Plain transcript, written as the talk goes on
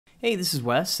Hey, this is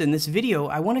Wes. In this video,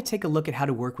 I want to take a look at how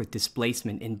to work with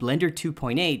displacement in Blender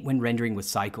 2.8 when rendering with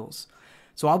cycles.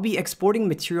 So I'll be exporting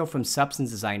material from Substance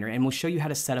Designer and we'll show you how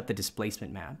to set up the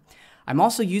displacement map. I'm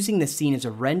also using this scene as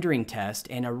a rendering test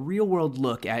and a real-world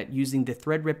look at using the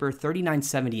Threadripper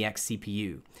 3970X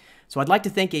CPU. So I'd like to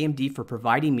thank AMD for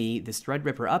providing me this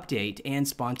Threadripper update and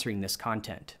sponsoring this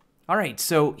content. Alright,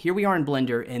 so here we are in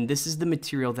Blender, and this is the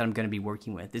material that I'm going to be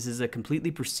working with. This is a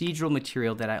completely procedural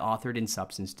material that I authored in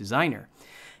Substance Designer.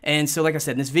 And so like I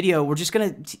said, in this video, we're just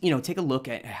going to take a look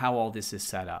at how all this is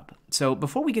set up. So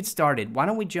before we get started, why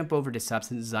don't we jump over to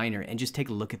Substance Designer and just take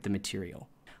a look at the material.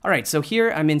 Alright, so here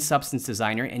I'm in Substance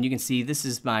Designer, and you can see this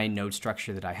is my node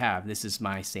structure that I have. This is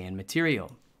my sand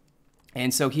material.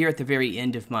 And so here at the very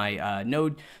end of my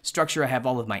node structure, I have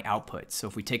all of my outputs. So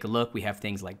if we take a look, we have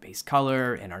things like base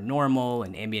color and our normal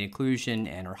and ambient occlusion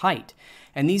and our height.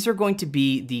 And these are going to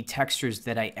be the textures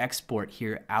that I export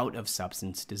here out of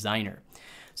Substance Designer.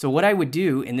 So what I would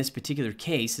do in this particular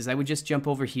case is I would just jump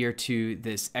over here to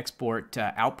this export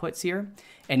outputs here.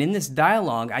 And in this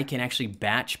dialog, I can actually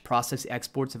batch process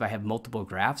exports if I have multiple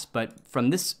graphs. But from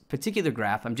this particular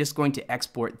graph, I'm just going to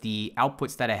export the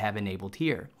outputs that I have enabled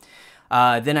here.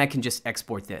 Then I can just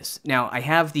export this. Now I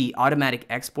have the automatic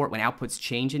export when outputs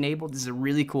change enabled. This is a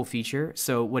really cool feature.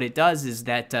 So what it does is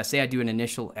that say I do an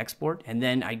initial export and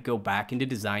then I go back into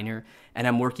Designer and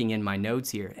I'm working in my nodes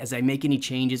here. As I make any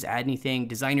changes, add anything,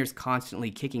 Designer's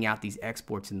constantly kicking out these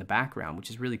exports in the background, which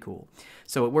is really cool.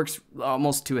 So it works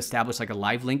almost to establish like a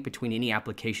live link between any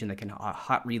application that can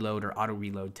hot reload or auto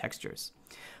reload textures.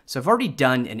 So I've already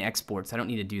done an export, so I don't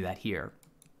need to do that here.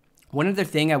 One other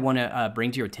thing I want to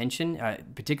bring to your attention,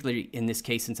 particularly in this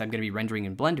case since I'm going to be rendering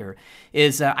in Blender,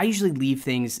 is I usually leave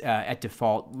things at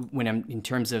default when I'm in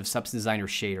terms of Substance Designer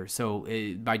shader. So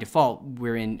by default,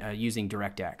 we're in using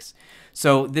DirectX.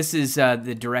 So this is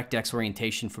the DirectX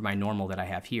orientation for my normal that I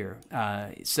have here.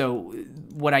 So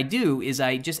what I do is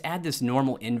I just add this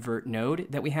normal invert node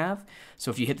that we have.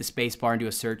 So if you hit the space bar and do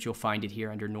a search, you'll find it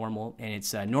here under normal, and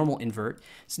it's normal invert.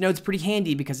 This node's pretty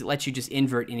handy because it lets you just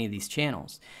invert any of these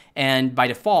channels. And by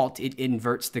default, it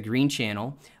inverts the green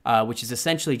channel, which is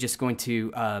essentially just going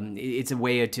to, it's a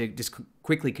way to just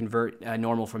quickly convert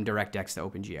normal from DirectX to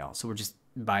OpenGL. So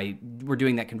we're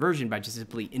doing that conversion by just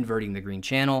simply inverting the green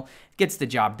channel. It gets the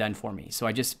job done for me. So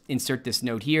I just insert this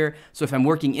node here. So if I'm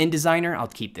working in Designer, I'll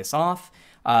keep this off.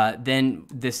 Then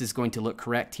this is going to look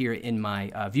correct here in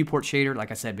my viewport shader, like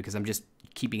I said, because I'm just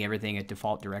keeping everything at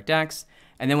default DirectX.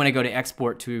 And then when I go to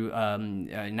export to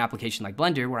an application like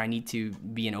Blender where I need to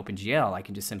be in OpenGL, I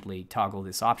can just simply toggle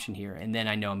this option here. And then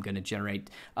I know I'm going to generate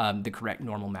the correct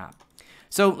normal map.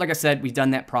 So like I said, we've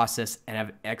done that process and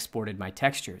I've exported my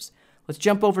textures. Let's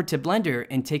jump over to Blender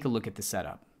and take a look at the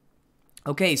setup.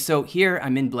 Okay, so here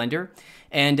I'm in Blender,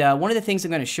 and one of the things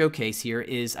I'm going to showcase here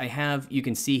is I have, you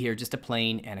can see here, just a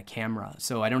plane and a camera.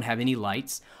 So I don't have any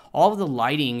lights. All of the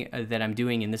lighting that I'm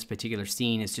doing in this particular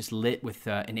scene is just lit with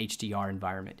an HDR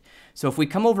environment. So if we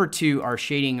come over to our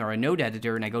shading or a node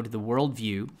editor and I go to the world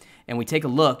view and we take a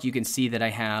look, you can see that I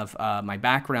have my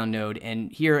background node,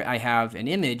 and here I have an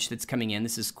image that's coming in.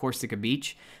 This is Corsica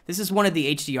Beach. This is one of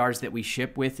the HDRs that we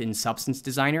ship with in Substance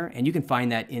Designer, and you can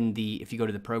find that in the, if you go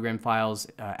to the program files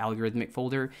algorithmic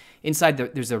folder, inside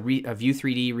there's a View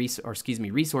 3D,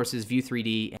 resources, View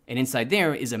 3D, and inside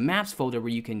there is a maps folder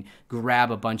where you can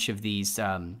grab a bunch of these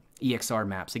EXR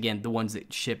maps, again, the ones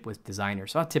that ship with Designer.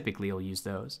 So I'll use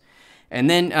those. And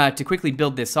then to quickly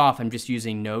build this off, I'm just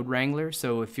using Node Wrangler.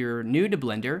 So if you're new to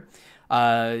Blender,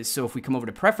 so if we come over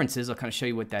to Preferences, I'll kind of show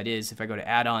you what that is. If I go to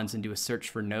Add-ons and do a search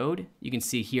for Node, you can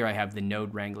see here I have the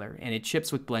Node Wrangler, and it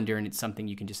ships with Blender, and it's something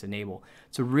you can just enable.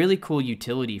 It's a really cool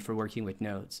utility for working with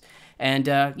nodes. And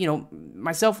you know,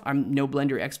 myself, I'm no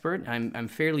Blender expert. I'm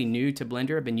fairly new to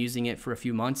Blender. I've been using it for a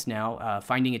few months now,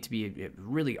 finding it to be a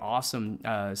really awesome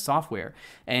software.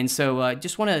 And so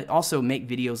just want to also make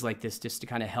videos like this just to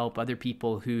kind of help other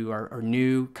people who are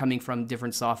new, coming from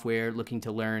different software, looking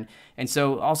to learn. And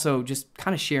so also just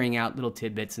kind of sharing out little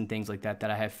tidbits and things like that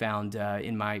I have found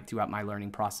throughout my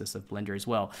learning process of Blender as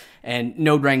well. And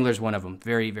Node Wrangler is one of them.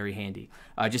 Very, very handy.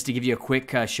 Just to give you a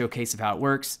quick showcase of how it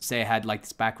works, say I had like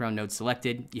this background node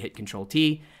selected, you hit Control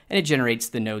T, and it generates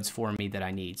the nodes for me that I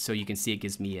need. So you can see it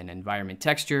gives me an environment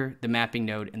texture, the mapping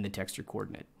node, and the texture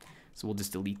coordinate. So we'll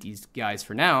just delete these guys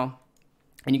for now.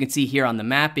 And you can see here on the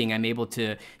mapping, I'm able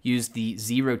to use the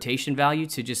Z rotation value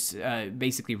to just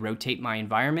basically rotate my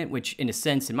environment, which in a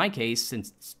sense, in my case,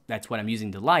 since that's what I'm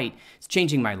using to light, it's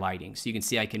changing my lighting. So you can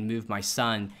see I can move my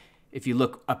sun. If you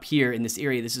look up here in this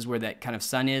area, this is where that kind of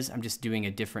sun is. I'm just doing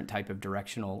a different type of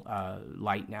directional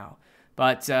light now.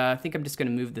 But I think I'm just going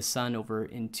to move the sun over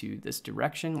into this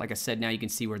direction. Like I said, now you can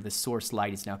see where the source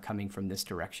light is now coming from this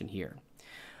direction here.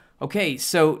 Okay,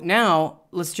 so now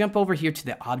let's jump over here to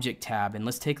the Object tab and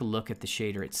let's take a look at the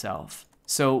shader itself.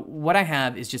 So what I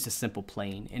have is just a simple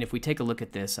plane, and if we take a look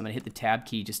at this, I'm going to hit the Tab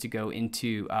key just to go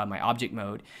into my object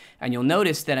mode, and you'll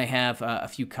notice that I have a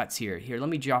few cuts here. Here, let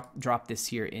me drop this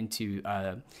here into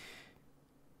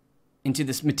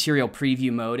this material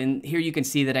preview mode, and here you can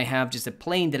see that I have just a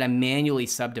plane that I manually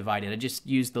subdivided. I just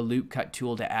used the loop cut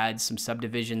tool to add some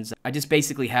subdivisions. I just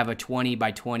basically have a 20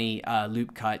 by 20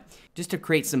 loop cut just to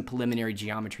create some preliminary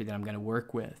geometry that I'm going to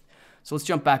work with. So let's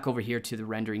jump back over here to the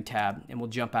rendering tab, and we'll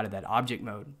jump out of that object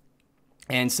mode.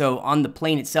 And so on the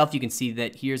plane itself, you can see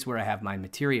that here's where I have my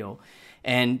material.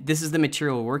 And this is the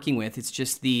material we're working with. It's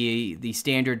just the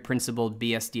standard principled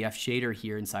BSDF shader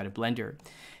here inside of Blender.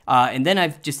 And then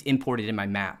I've just imported in my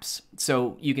maps.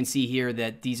 So you can see here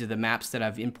that these are the maps that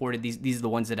I've imported. These are the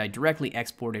ones that I directly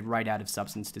exported right out of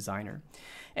Substance Designer.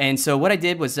 And so what I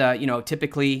did was,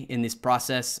 typically in this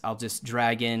process, I'll just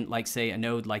drag in, like say, a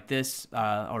node like this,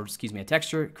 or excuse me, a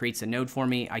texture. It creates a node for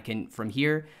me. From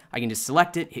here, I can just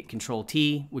select it, hit Control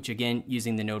T, which again,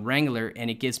 using the node Wrangler, and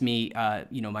it gives me,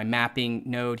 my mapping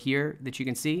node here that you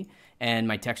can see, and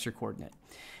my texture coordinate.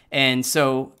 And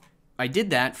so I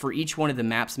did that for each one of the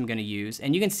maps I'm going to use,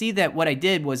 and you can see that what I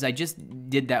did was I just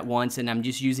did that once, and I'm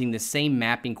just using the same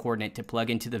mapping coordinate to plug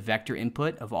into the vector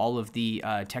input of all of the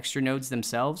texture nodes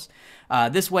themselves.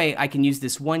 This way I can use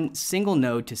this one single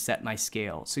node to set my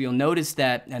scale. So you'll notice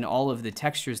that in all of the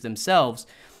textures themselves,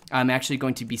 I'm actually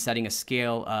going to be setting a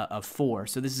scale of 4.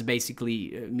 So this is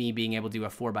basically me being able to do a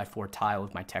 4x4 tile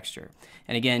with my texture.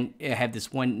 And again, I have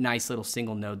this one nice little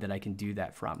single node that I can do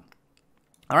that from.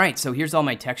 All right, so here's all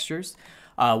my textures.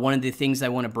 One of the things I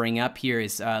want to bring up here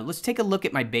is let's take a look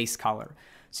at my base color.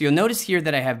 So you'll notice here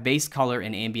that I have base color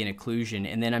and ambient occlusion,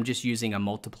 and then I'm just using a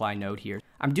multiply node here.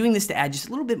 I'm doing this to add just a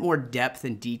little bit more depth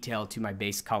and detail to my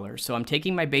base color. So I'm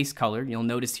taking my base color. You'll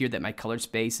notice here that my color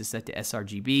space is set to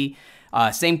sRGB.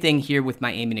 Same thing here with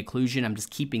my ambient occlusion. I'm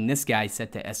just keeping this guy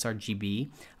set to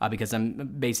sRGB because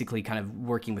I'm basically kind of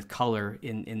working with color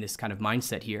in this kind of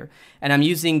mindset here. And I'm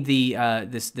using the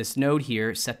this node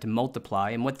here set to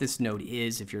multiply. And what this node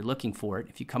is, if you're looking for it,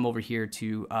 if you come over here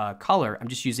to color, I'm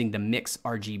just using the mix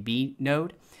RGB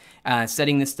node.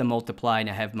 Setting this to multiply, and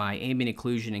I have my ambient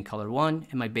occlusion in color 1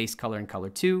 and my base color in color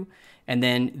 2, and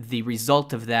then the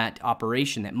result of that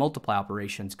operation, that multiply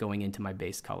operation, is going into my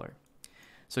base color.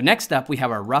 So next up we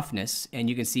have our roughness, and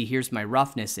you can see here's my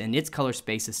roughness, and its color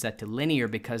space is set to linear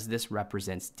because this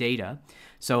represents data.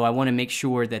 So I want to make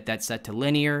sure that that's set to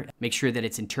linear, make sure that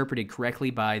it's interpreted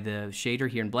correctly by the shader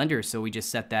here in Blender, so we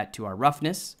just set that to our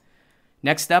roughness.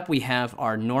 Next up, we have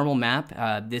our normal map.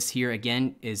 This here,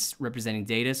 again, is representing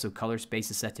data, so color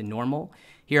space is set to normal.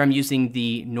 Here I'm using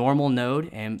the normal node,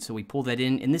 and so we pull that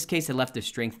in. In this case, I left the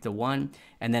strength to 1,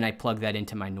 and then I plug that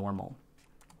into my normal.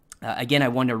 Again, I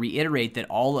want to reiterate that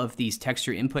all of these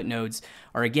texture input nodes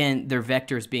are, again, their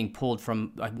vectors being pulled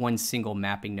from one single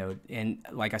mapping node. And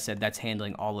like I said, that's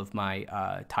handling all of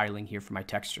my tiling here for my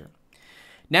texture.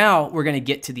 Now we're going to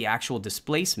get to the actual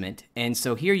displacement, and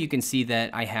so here you can see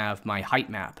that I have my height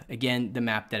map. Again, the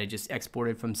map that I just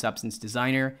exported from Substance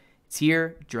Designer. It's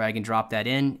here, drag and drop that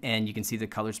in, and you can see the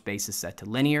color space is set to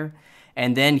linear.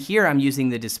 And then here I'm using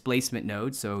the displacement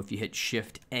node, so if you hit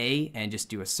Shift A and just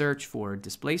do a search for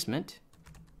displacement,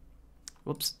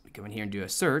 whoops, go in here and do a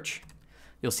search,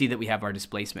 you'll see that we have our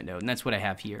displacement node, and that's what I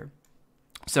have here.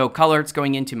 So color, it's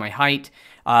going into my height.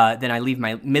 Then I leave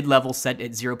my mid-level set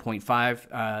at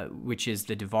 0.5, which is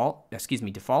the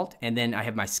default, and then I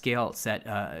have my scale set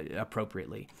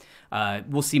appropriately.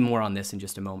 We'll see more on this in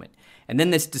just a moment. And then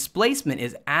this displacement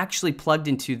is actually plugged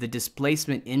into the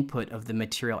displacement input of the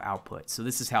material output. So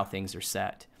this is how things are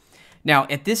set. Now,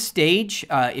 at this stage,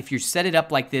 if you set it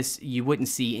up like this, you wouldn't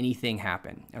see anything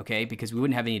happen, okay? Because we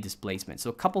wouldn't have any displacement.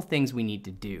 So a couple things we need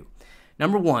to do.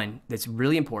 Number one, that's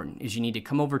really important, is you need to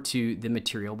come over to the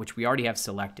material, which we already have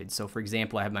selected. So for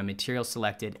example, I have my material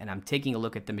selected, and I'm taking a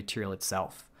look at the material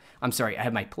itself. I'm sorry, I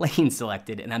have my plane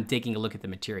selected, and I'm taking a look at the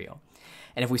material.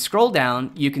 And if we scroll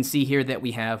down, you can see here that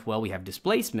we have, well, we have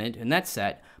displacement, and that's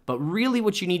set. But really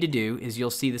what you need to do is, you'll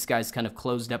see this guy's kind of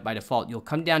closed up by default. You'll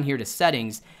come down here to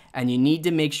settings, and you need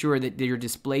to make sure that your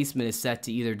displacement is set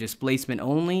to either displacement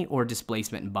only or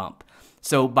displacement and bump.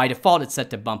 So by default, it's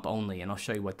set to bump only, and I'll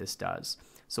show you what this does.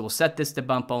 So we'll set this to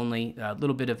bump only, a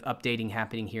little bit of updating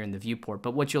happening here in the viewport,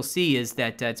 but what you'll see is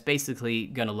that it's basically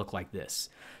going to look like this.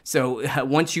 So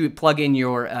once you plug in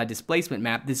your displacement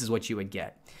map, this is what you would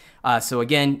get. So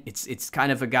again, it's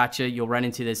kind of a gotcha. You'll run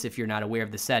into this if you're not aware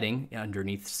of the setting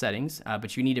underneath settings,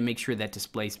 but you need to make sure that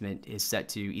displacement is set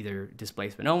to either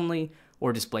displacement only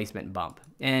or displacement bump.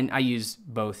 And I use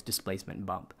both displacement and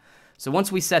bump. So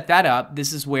once we set that up,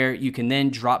 this is where you can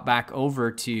then drop back over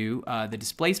to the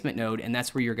displacement node, and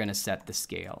that's where you're going to set the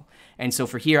scale. And so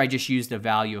for here, I just used a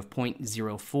value of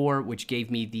 0.04, which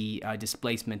gave me the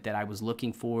displacement that I was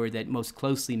looking for that most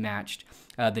closely matched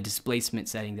the displacement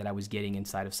setting that I was getting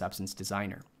inside of Substance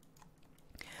Designer.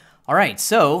 All right,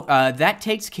 so that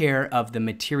takes care of the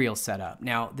material setup.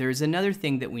 Now, there's another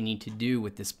thing that we need to do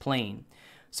with this plane.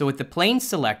 So with the plane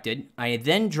selected, I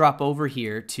then drop over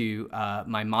here to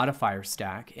my modifier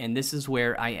stack, and this is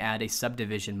where I add a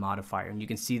subdivision modifier. And you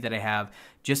can see that I have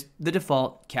just the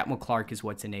default, Catmull Clark is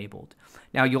what's enabled.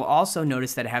 Now you'll also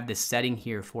notice that I have this setting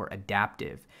here for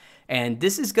adaptive. And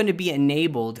this is going to be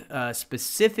enabled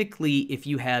specifically if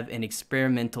you have an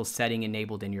experimental setting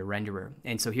enabled in your renderer.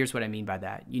 And so here's what I mean by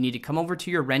that. You need to come over to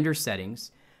your render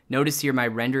settings. Notice here my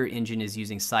render engine is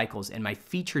using cycles, and my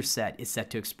feature set is set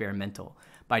to experimental.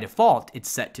 By default,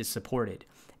 it's set to supported.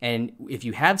 And if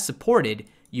you have supported,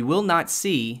 you will not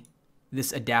see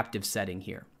this adaptive setting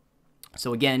here.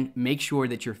 So again, make sure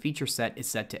that your feature set is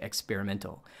set to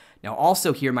experimental. Now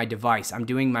also here, my device, I'm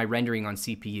doing my rendering on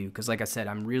CPU because like I said,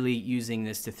 I'm really using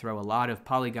this to throw a lot of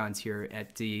polygons here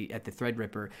at the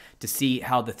Threadripper to see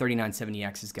how the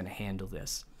 3970X is going to handle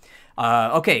this.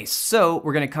 Okay, so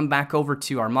we're going to come back over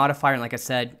to our modifier, and like I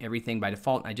said, everything by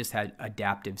default, I just had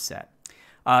adaptive set.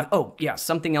 Oh, yeah,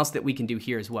 something else that we can do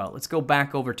here as well. Let's go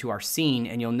back over to our scene,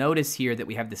 and you'll notice here that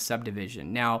we have the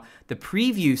subdivision. Now, the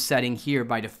preview setting here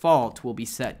by default will be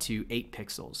set to 8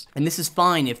 pixels. And this is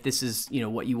fine if this is,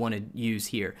 what you want to use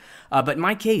here. But in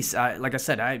my case, like I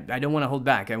said, I don't want to hold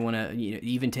back. I want to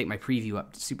even take my preview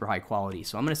up to super high quality.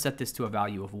 So I'm going to set this to a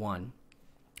value of 1.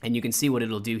 And you can see what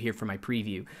it'll do here for my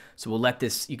preview. So we'll let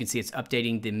this, you can see it's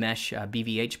updating the mesh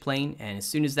BVH plane. And as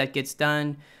soon as that gets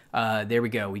done, there we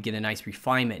go. We get a nice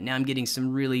refinement. Now I'm getting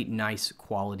some really nice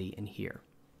quality in here.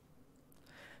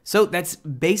 So that's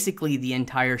basically the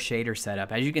entire shader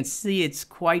setup. As you can see, it's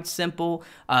quite simple.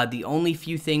 The only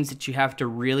few things that you have to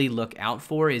really look out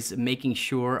for is making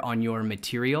sure on your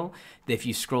material that if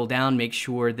you scroll down, make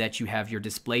sure that you have your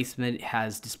displacement,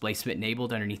 has displacement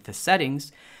enabled underneath the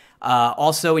settings.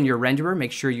 Also in your renderer,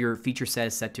 make sure your feature set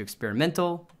is set to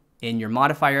experimental. In your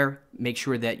modifier, make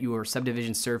sure that your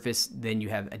subdivision surface, then you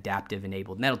have adaptive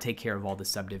enabled. And that'll take care of all the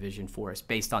subdivision for us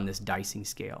based on this dicing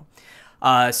scale.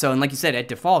 And like you said, at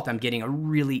default, I'm getting a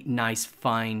really nice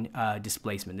fine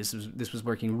displacement. This was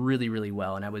working really, really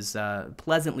well. And I was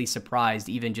pleasantly surprised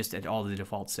even just at all the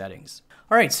default settings.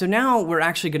 All right, so now we're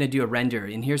actually going to do a render.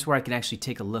 And here's where I can actually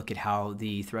take a look at how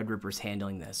the Threadripper is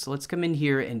handling this. So let's come in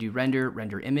here and do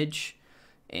render image.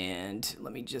 And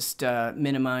let me just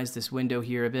minimize this window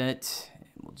here a bit.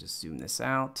 We'll just zoom this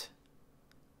out.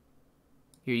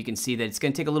 Here you can see that it's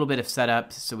going to take a little bit of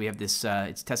setup. So we have this,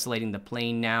 it's tessellating the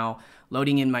plane now,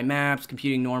 loading in my maps,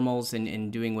 computing normals,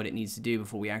 and doing what it needs to do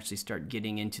before we actually start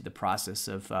getting into the process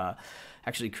of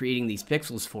actually creating these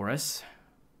pixels for us.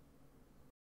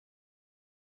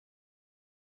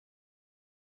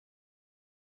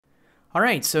 All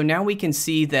right, so now we can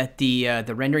see that the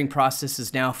rendering process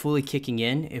is now fully kicking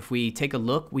in. If we take a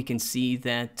look, we can see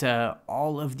that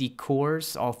all of the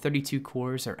cores, all 32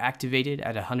 cores, are activated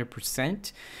at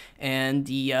 100%, and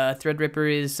the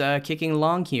Threadripper is kicking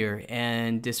along here,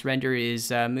 and this render is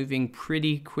moving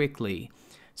pretty quickly.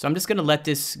 So I'm just going to let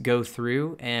this go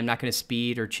through, and I'm not going to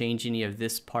speed or change any of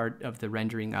this part of the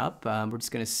rendering up. We're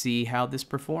just going to see how this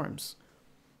performs.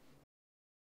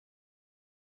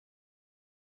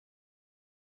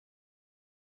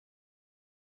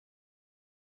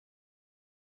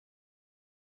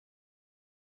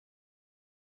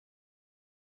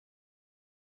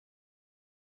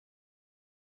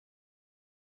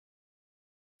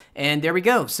 And there we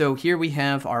go. So here we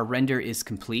have our render is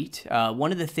complete.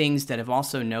 One of the things that I've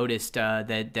also noticed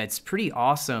that's pretty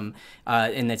awesome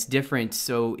and that's different.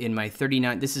 So in my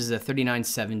this is a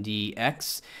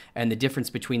 3970X, and the difference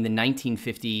between the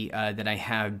 1950 that I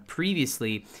had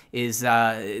previously is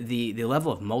the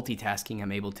level of multitasking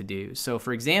I'm able to do. So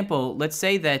for example, let's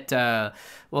say that,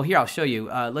 well, here I'll show you.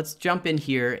 Let's jump in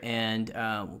here and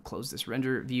we'll close this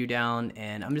render view down,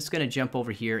 and I'm just going to jump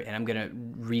over here and I'm going to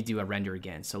redo a render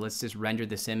again. So let's just render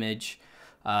this image.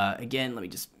 Again, let me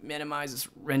just minimize this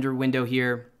render window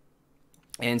here.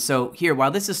 And so here,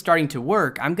 while this is starting to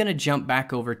work, I'm going to jump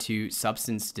back over to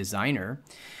Substance Designer.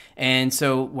 And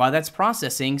so while that's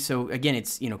processing, so again,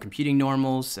 it's, computing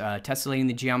normals, tessellating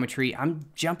the geometry. I'm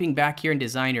jumping back here in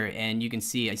Designer, and you can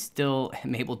see I still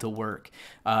am able to work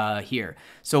here.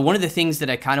 So one of the things that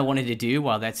I kind of wanted to do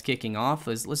while that's kicking off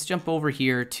is let's jump over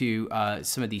here to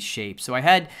some of these shapes. So I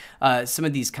had some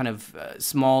of these kind of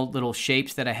small little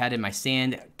shapes that I had in my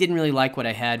sand. Didn't really like what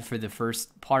I had for the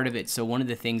first part of it. So one of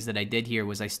the things that I did here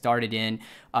was I started in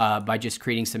by just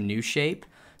creating some new shape.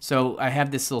 So I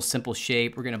have this little simple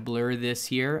shape. We're going to blur this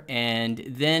here. And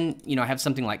then, I have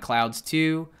something like clouds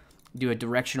 2, do a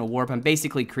directional warp. I'm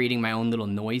basically creating my own little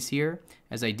noise here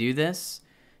as I do this.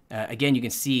 Again, you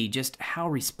can see just how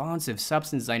responsive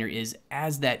Substance Designer is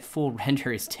as that full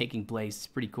render is taking place. It's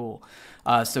pretty cool.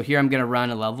 So here I'm going to run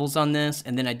a levels on this,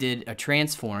 and then I did a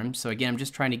transform. So again, I'm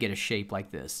just trying to get a shape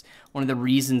like this. One of the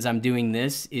reasons I'm doing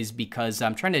this is because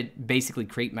I'm trying to basically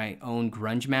create my own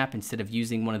grunge map instead of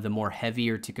using one of the more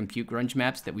heavier to compute grunge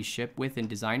maps that we ship with in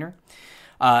Designer.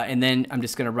 And then I'm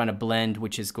just going to run a blend,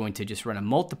 which is going to just run a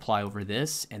multiply over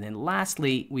this. And then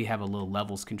lastly, we have a little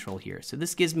levels control here. So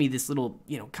this gives me this little,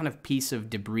 kind of piece of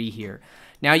debris here.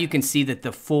 Now you can see that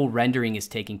the full rendering is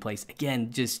taking place. Again,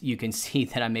 just you can see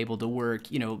that I'm able to work,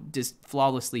 just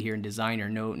flawlessly here in Designer,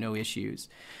 no issues.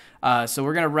 So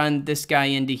we're going to run this guy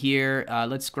into here.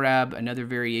 Let's grab another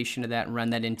variation of that and run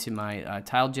that into my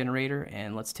tile generator.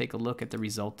 And let's take a look at the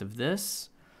result of this.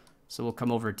 So we'll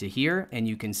come over to here, and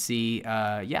you can see,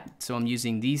 so I'm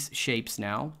using these shapes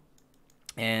now.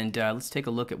 And let's take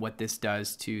a look at what this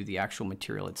does to the actual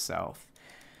material itself.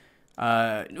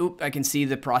 I can see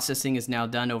the processing is now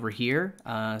done over here.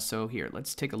 So here,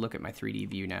 let's take a look at my 3D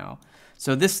view now.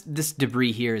 So this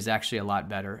debris here is actually a lot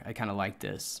better. I kind of like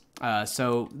this.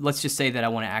 So let's just say that I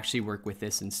want to actually work with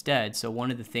this instead. So one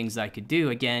of the things I could do,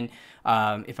 again,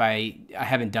 if I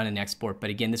haven't done an export,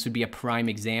 but again, this would be a prime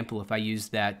example if I use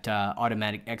that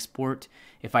automatic export.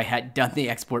 If I had done the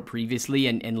export previously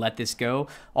and let this go,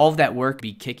 all of that work would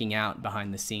be kicking out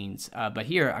behind the scenes. But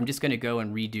here, I'm just going to go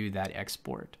and redo that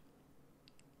export.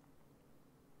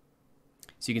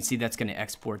 So you can see that's going to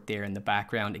export there in the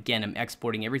background. Again, I'm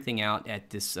exporting everything out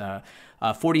at this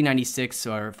 4096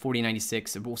 or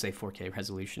 4096, we'll say 4K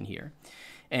resolution here.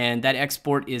 And that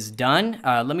export is done.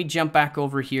 Let me jump back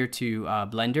over here to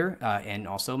Blender, and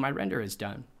also my render is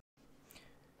done.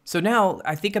 So now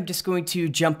I think I'm just going to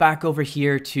jump back over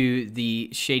here to the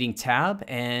shading tab,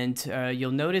 and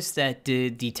you'll notice that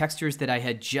the textures that I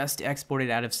had just exported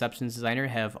out of Substance Designer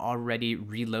have already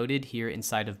reloaded here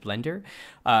inside of Blender.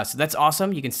 So that's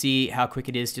awesome. You can see how quick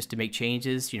it is just to make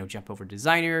changes, jump over to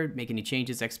Designer, make any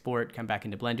changes, export, come back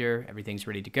into Blender, everything's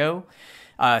ready to go.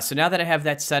 So now that I have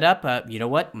that set up, you know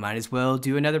what? Might as well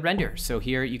do another render. So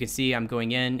here you can see I'm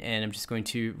going in and I'm just going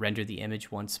to render the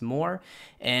image once more.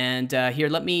 And here,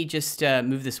 let me just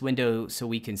move this window so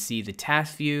we can see the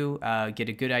task view, get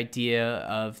a good idea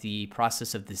of the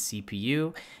process of the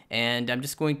CPU. And I'm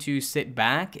just going to sit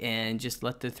back and just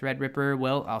let the Threadripper,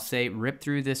 well, I'll say rip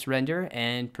through this render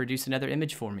and produce another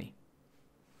image for me.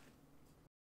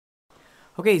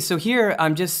 Okay, so here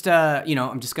I'm just,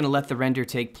 I'm just going to let the render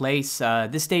take place.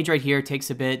 This stage right here takes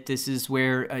a bit. This is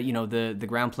where, the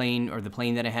ground plane or the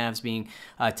plane that I have is being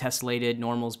tessellated,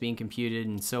 normals being computed,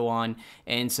 and so on.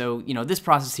 And so, this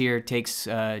process here takes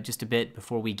just a bit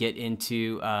before we get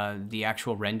into the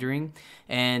actual rendering.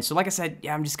 And so, like I said,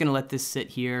 yeah, I'm just going to let this sit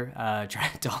here, try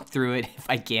to talk through it if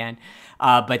I can.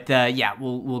 But yeah,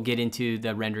 we'll get into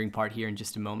the rendering part here in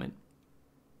just a moment.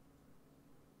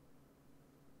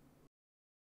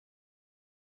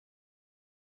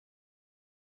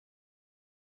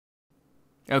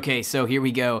 Okay, so here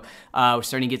we go. We're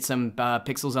starting to get some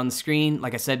pixels on the screen.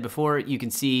 Like I said before, you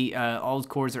can see all the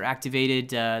cores are activated.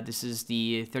 This is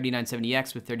the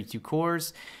 3970X with 32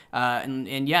 cores.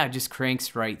 And yeah, it just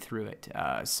cranks right through it.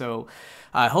 So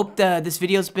I hope this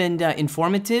video's been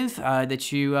informative,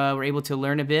 that you were able to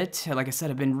learn a bit. Like I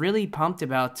said, I've been really pumped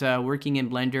about working in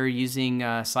Blender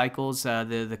using cycles.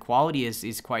 The quality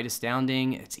is quite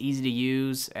astounding. It's easy to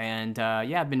use, and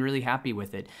yeah, I've been really happy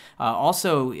with it.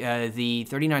 Also, the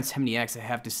 3970X, I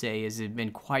have to say, has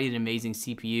been quite an amazing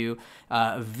CPU.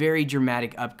 A very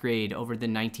dramatic upgrade over the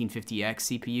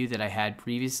 1950X CPU that I had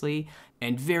previously.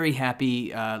 And very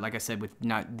happy, like I said, with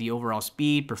not the overall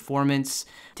speed, performance,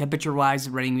 temperature-wise,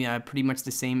 running pretty much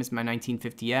the same as my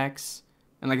 1950X.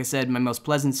 And like I said, my most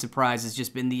pleasant surprise has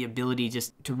just been the ability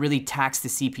just to really tax the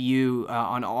CPU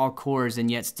on all cores and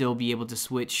yet still be able to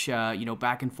switch,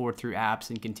 back and forth through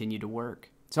apps and continue to work.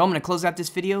 So I'm going to close out this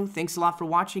video. Thanks a lot for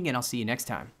watching, and I'll see you next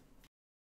time.